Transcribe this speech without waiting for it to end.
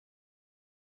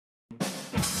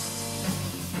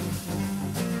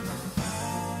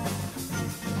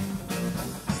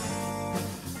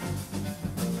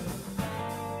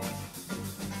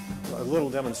little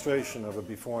demonstration of a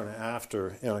before and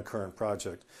after in a current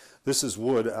project. This is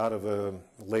wood out of a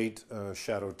late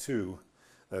Shadow 2,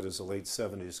 that is a late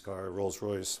 70s car,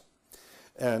 Rolls-Royce.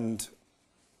 And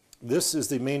this is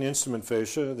the main instrument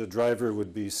fascia. The driver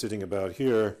would be sitting about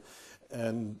here,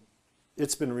 and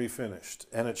it's been refinished.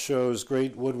 And it shows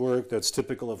great woodwork that's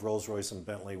typical of Rolls-Royce and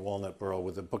Bentley, walnut burl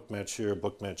with a book match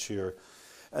here.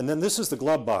 And then this is the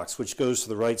glove box, which goes to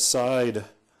the right side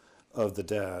of the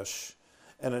dash,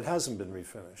 and it hasn't been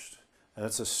refinished. And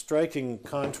it's a striking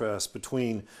contrast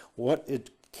between what it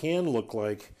can look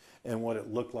like and what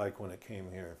it looked like when it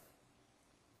came here.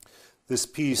 This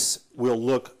piece will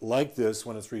look like this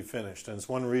when it's refinished, and it's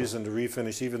one reason to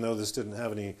refinish, even though this didn't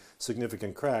have any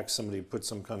significant cracks. Somebody put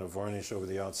some kind of varnish over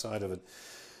the outside of it.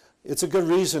 It's a good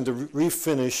reason to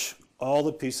refinish all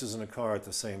the pieces in a car at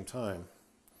the same time,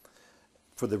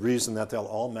 for the reason that they'll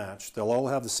all match, they'll all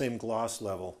have the same gloss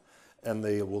level, and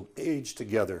they will age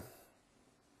together.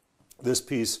 This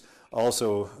piece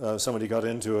also, somebody got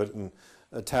into it and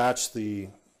attached the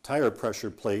tire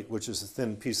pressure plate, which is a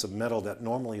thin piece of metal that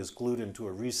normally is glued into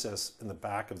a recess in the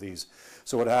back of these.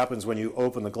 So what happens when you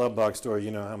open the glove box door, you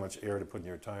know how much air to put in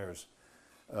your tires.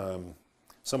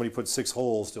 Somebody put 6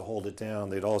 holes to hold it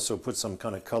down. They'd also put some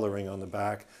kind of coloring on the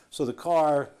back. So the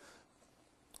car,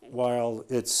 while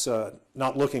it's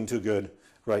not looking too good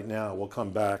right now, will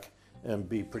come back and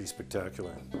be pretty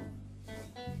spectacular.